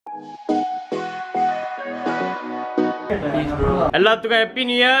எல்லாத்துக்கும் Happy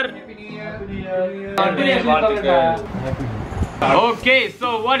New Year. Okay, so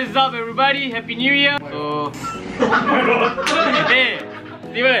what is up everybody? Happy New Year. So hey,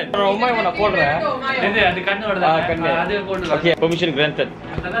 Steven, okay, permission granted.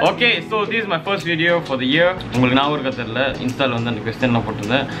 Okay, so this is my first video for the year. உங்களுக்கு நான் ஒரு கத்தர்ல இன்ஸ்டால வந்து அந்த question நான்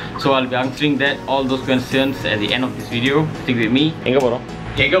போட்டுருந்தேன். So I'll be answering that all those questions at the end of this video. Stick with me. எங்க போறோம்?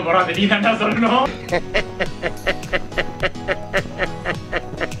 நீ தான்டா சொல்லணும்.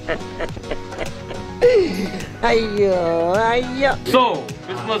 ஐயோ ஐயோ. So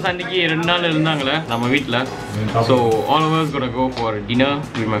Christmas அன்னைக்கு 2 நாள் இருந்தாங்களே நம்ம வீட்ல. So all of us gonna go for dinner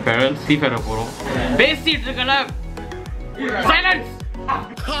with my parents. சீஃபேர போறோம். பேசிட்டு இருக்கல. Silence.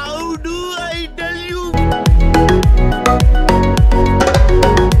 How do I tell you?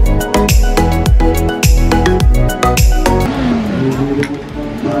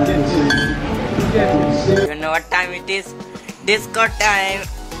 You know what time it is? Disco time.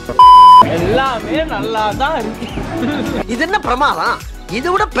 எல்லாமே நல்லா தான் இருக்கு. இது என்ன பிரமாதம்? இது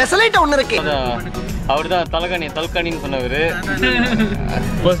விட பெசலைட் ஒன்னு இருக்கு. அவர்தான் தலகாணின்னு சொன்னவரு.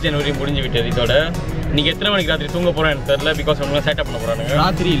 1st January முடிஞ்சு விட்டது இதோட. நீங்க எத்தனை மணிக்கு ராத்திரி தூங்க போறேன்னு தெரியல பிகாஸ் அவங்க செட்டப் பண்ண போறாங்க.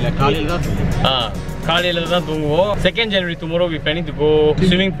 ராத்திரி இல்ல காலையில தான் தூங்குவோம். காலையில தான் தூங்குவோம். 2nd January tomorrow we planning to go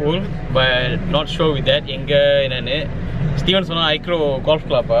swimming pool but not sure with that எங்க என்னன்னு. ஸ்டீவன் சொன்னா ஐக்ரோ கோல்ஃப்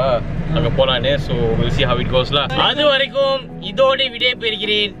கிளப் அங்க போலானே. so we'll see how it goes la. அது வரைக்கும் இதோட விடை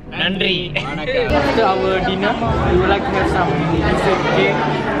பெறுகிறேன். நன்றி. After our dinner, we would like to have some dessert cake.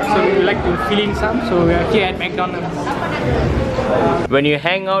 So we would like to fill in some. So we are here at McDonald's. When you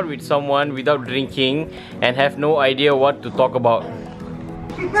hang out with someone without drinking and have no idea what to talk about.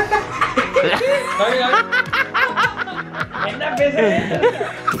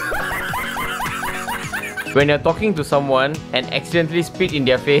 When you're talking to someone and accidentally spit in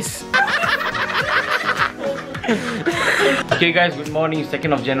their face. Okay guys, good morning.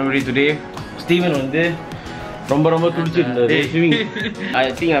 2nd of January today. Steven வந்து ரொம்ப துடிச்சிருந்தாரு swimming.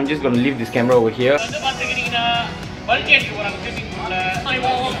 I think I'm just going to leave this camera over here.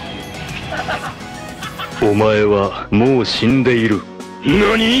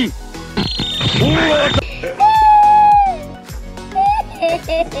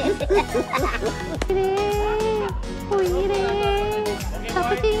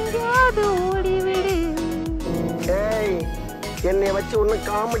 என்னை வச்சு ஒன்னும்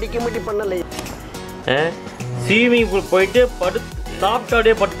comedy பண்ணல. Swimming pool போயிட்டு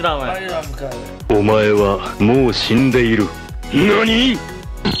சாப்பிட்டாடே படுத்துறான்.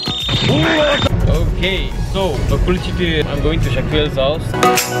 Okay, so குளிச்சிட்டு I'm going to Shakil's house.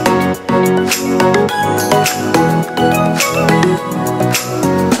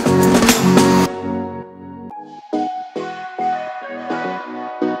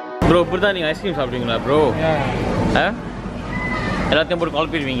 Bro, இப்பதான் நீங்க ஐஸ்கிரீம் சாப்பிடுவீங்களா ப்ரோ? எல்லாத்தையும் போட்டு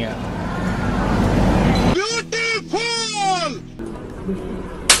கால் பண்ணுவீங்க.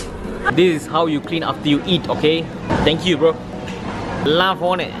 This is how you clean after you eat, okay? Thank you, bro. Laugh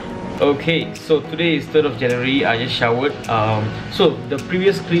on it. Okay, so today is 3rd of January. I just showered. So the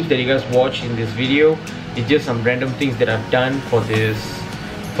previous clips that you guys watched in this video is just some random things that I've done for this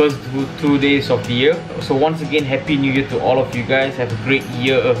first 2 days of the year. So once again, Happy New Year to all of you guys. Have a great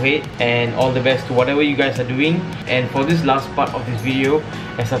year ahead and all the best to whatever you guys are doing. And for this last part of this video,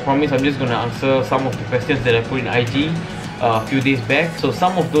 as I promised, I'm just going to answer some of the questions that I put in IG a few days back. So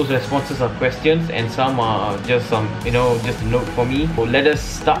some of those responses are questions and some are just some, you know, just a note for me. So let us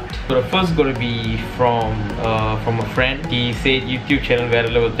start. So the first going to be from a friend. He said YouTube channel very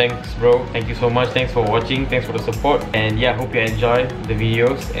level. Thanks bro, thank you so much. Thanks for watching, thanks for the support, and yeah, hope you enjoy the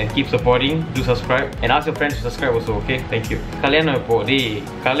videos and keep supporting. Do subscribe and ask your friends to subscribe also, okay? Thank you. கல்யாணம் இப்போ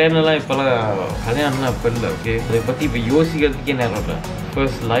கல்யாணம்லாம் இல்ல, okay? அதை பத்தி இப்போ யோசிக்கிறதுக்கே நேரம் இல்ல.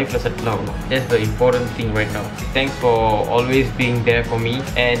 First life la settle ஆகணும். That's the important thing right now. Thanks for always being there for me,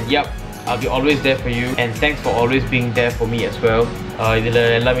 and yep, I'll be always there for you, and thanks for always being there for me as well. இதுல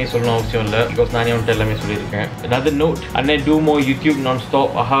எல்லாமே சொல்லணும் அவசியம் இல்ல because நானே உன்கிட்ட எல்லாமே சொல்லியிருக்கேன். Another note, Anna do more YouTube non-stop.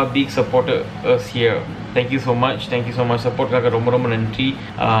 Aha, big supporter us here. Thank you so much. Thank you so much. Support kaga ரொம்ப நன்றி.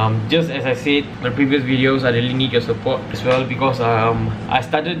 Just as I said in the previous videos, I really need your support as well because I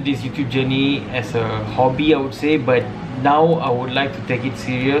started this YouTube journey as a hobby, I would say, but now I would like to take it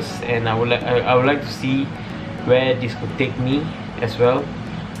serious, and I would like to see where this could take me as well.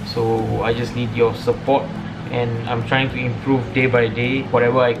 So I just need your support, and I'm trying to improve day by day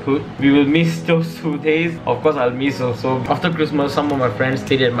whatever I could. We will miss those 2 days. Of course I'll miss also. After Christmas, some of my friends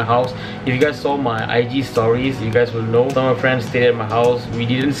stayed at my house. If you guys saw my IG stories, you guys will know some of my friends stayed at my house. We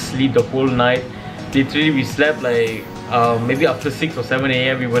didn't sleep the whole night. Literally we slept like maybe after 6 or 7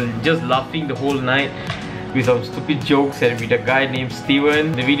 a.m. we were just laughing the whole night with some stupid jokes and with a guy named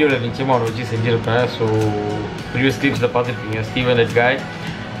Steven. The video la nichama avana vachi senjiruppa, so previous clips la paathirukeenga Steven, that guy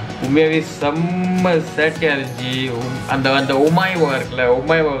உண்மையாவே செம்ம சேட்டையாக இருந்துச்சு. அந்த ஒமாய்வா இருக்குல்ல,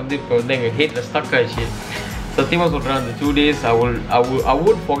 ஒமாய்வா வந்து இப்போ வந்து எங்கள் ஹேட்டில் stuck ஆயிடுச்சு. சத்தியமாக சொல்கிறேன், அந்த 2 days I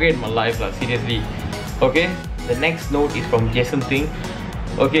would forget my life lah, seriously. Okay, the next note is from Jason Ting.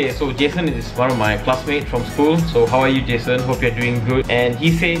 Okay, so Jason is one of my classmates from school. So how are you, Jason? Hope you're doing good. And he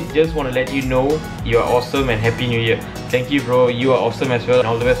said, just want to let you know you are awesome and happy new year. Thank you, bro. You are awesome as well. And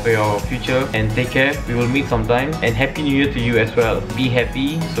all the best for your future. And take care. We will meet sometime. And happy new year to you as well. Be happy.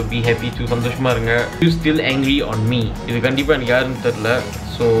 So be happy too. சந்தோஷமா இருங்க. You still angry on me? இது கண்டிப்பா எனக்கு யாருன்னு தெரியல.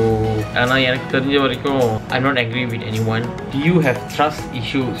 So ஆனா எனக்கு தெரிஞ்ச வரைக்கும் I'm not angry with anyone. Do you have trust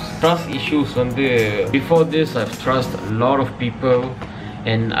issues? Trust issues வந்து before this I've trust a lot of people.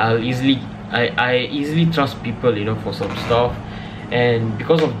 And I easily trust people, you know, for some stuff, and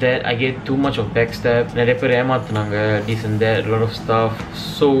because of that I get too much of backstab. Nariya per ஏமாத்துனாங்க, this and that, a lot of stuff.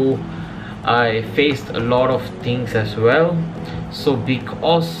 So I faced a lot of things as well. So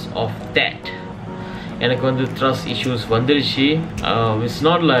because of that எனக்கு வந்து trust issues வந்துருச்சு. It's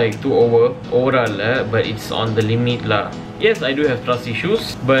not like too overall, but it's on the limit lah. Yes, I do have trust issues,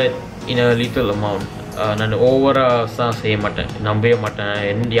 but in a little amount. நான் ஓவராக செய்ய மாட்டேன், நம்பவே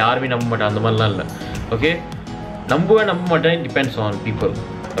மாட்டேன், யாருமே நம்ப மாட்டேன், அந்த மாதிரிலாம் இல்லை. ஓகே, நம்ப மாட்டேன், depends on people.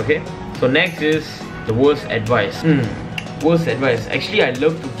 Okay, so next is the worst advice. Worst advice, actually I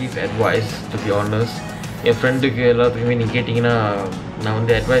love to give advice, to be honest. என் ஃப்ரெண்டுக்கு எல்லாத்துக்குமே நீங்கள் கேட்டிங்கன்னா நான்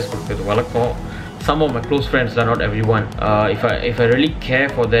வந்து அட்வைஸ் கொடுக்குறது வழக்கம். Some of my close friends are not everyone. If I really care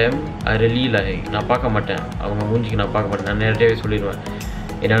for them, I really like, நான் பார்க்க மாட்டேன், அவங்க மூஞ்சிக்கு நான் பார்க்க மாட்டேன், நான் நேரடியாகவே சொல்லிடுவேன்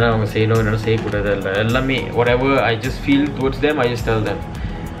என்னென்னா அவங்க செய்யணும், என்னென்ன செய்யக்கூடாது, இல்லை எல்லாமே whatever I just feel towards them, I just tell them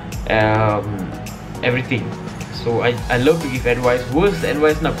everything. So I love to give advice. Worst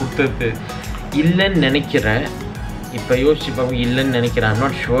advice நான் கொடுத்தது இல்லைன்னு நினைக்கிறேன், இப்போ யோசிச்சு பார்ப்போம், இல்லைன்னு நினைக்கிறேன், I'm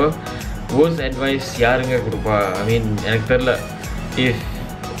not sure. Worst advice யாருங்க கொடுப்பா? I mean எனக்கு தெரில. If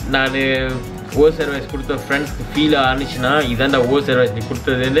நான் worst advice கொடுத்த ஃப்ரெண்ட்ஸ்க்கு ஃபீல் ஆனிச்சுன்னா இதாண்டா worst advice நீ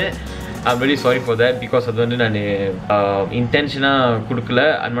கொடுத்ததுன்னு, I'm really sorry for that, because அது வந்து நான் இன்டென்ஷனாக கொடுக்கல.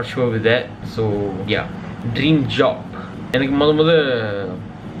 I'm not sure with that. So yeah, dream job. எனக்கு முத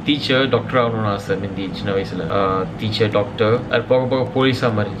டீச்சர், டாக்டர் ஆகணும்னு ஆசை இருந்துச்சு சின்ன வயசில். டீச்சர், டாக்டர், அது போக போக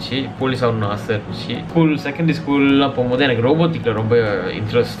போலீஸாக மாறிச்சு. போலீஸ் ஆகணும்னு ஆசை இருந்துச்சு. செகண்டரி ஸ்கூல்லாம் போகும்போது எனக்கு ரோபோட்டிக்கில் ரொம்ப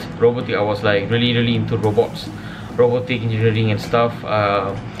interest. Robotic, I was like really into robots, robotic engineering and stuff.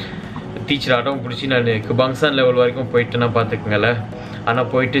 Teacher ஆட்டம் பிடிச்சி நான் கபாங்சான் லெவல் வரைக்கும் போயிட்டேன்னா பார்த்துக்குங்களேன். ஆனால்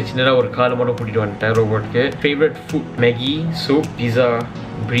போயிட்டு சின்னதாக ஒரு காலை மட்டும் கூட்டிகிட்டு வந்துட்டேன் ரோபோட்டுக்கு. Favourite food Maggi, soup, pizza,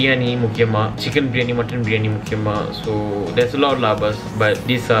 biryani முக்கியமாக, சிக்கன் பிரியாணி, மட்டன் பிரியாணி முக்கியமாக. So there's a lot of labas, but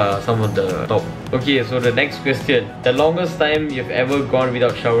these are some of the top. Okay, so the next question, the longest time you've ever gone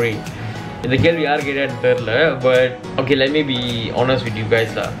without showering. இந்த கேள்வி யார் கேட்டான்னு தெரில, but okay, let me be honest with you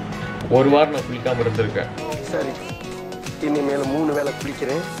guys lah. ஒரு வாரம் நான் குளிக்காமல் இருந்திருக்கேன். சரி, இனிமேல் 3 வேளை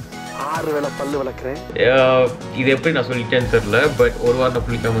குளிக்கிறேன், 6 வேளை பல்லு விளக்குறேன். இது எப்படி நான் சொல்லிட்டேன்னு தெரில, பட் ஒரு வாரம் நான்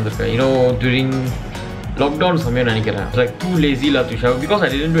குளிக்காமல் இருந்திருக்கேன். You know, during lockdown சமயம் நினைக்கிறேன். I was like too lazy lah to shower because I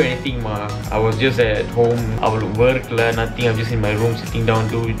didn't do anything ma. I was just at home, I will work lah, nothing. I'm just in my room sitting down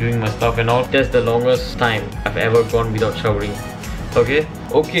doing my stuff and all. That's the longest time I've ever gone without showering.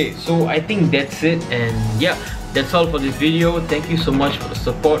 Okay, so I think that's it, and yeah, that's all for this video. Thank you so much for the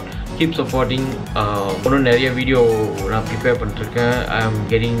support. Keep supporting. இன்னும் நிறைய video நான் prepare பண்ணிருக்கேன். I'm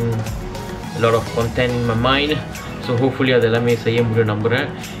getting a lot of content in my mind, so hopefully அதெல்லாமே செய்ய முடியும் நம்புறேன்.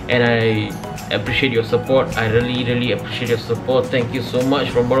 And I appreciate your support. I really appreciate your support. Thank you so much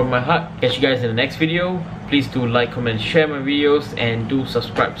from bottom of my heart. Catch you guys in the next video. Please do like, comment, share my videos, and do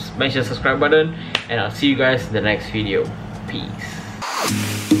subscribe. Smash the subscribe button, and I'll see you guys in the next video. Peace.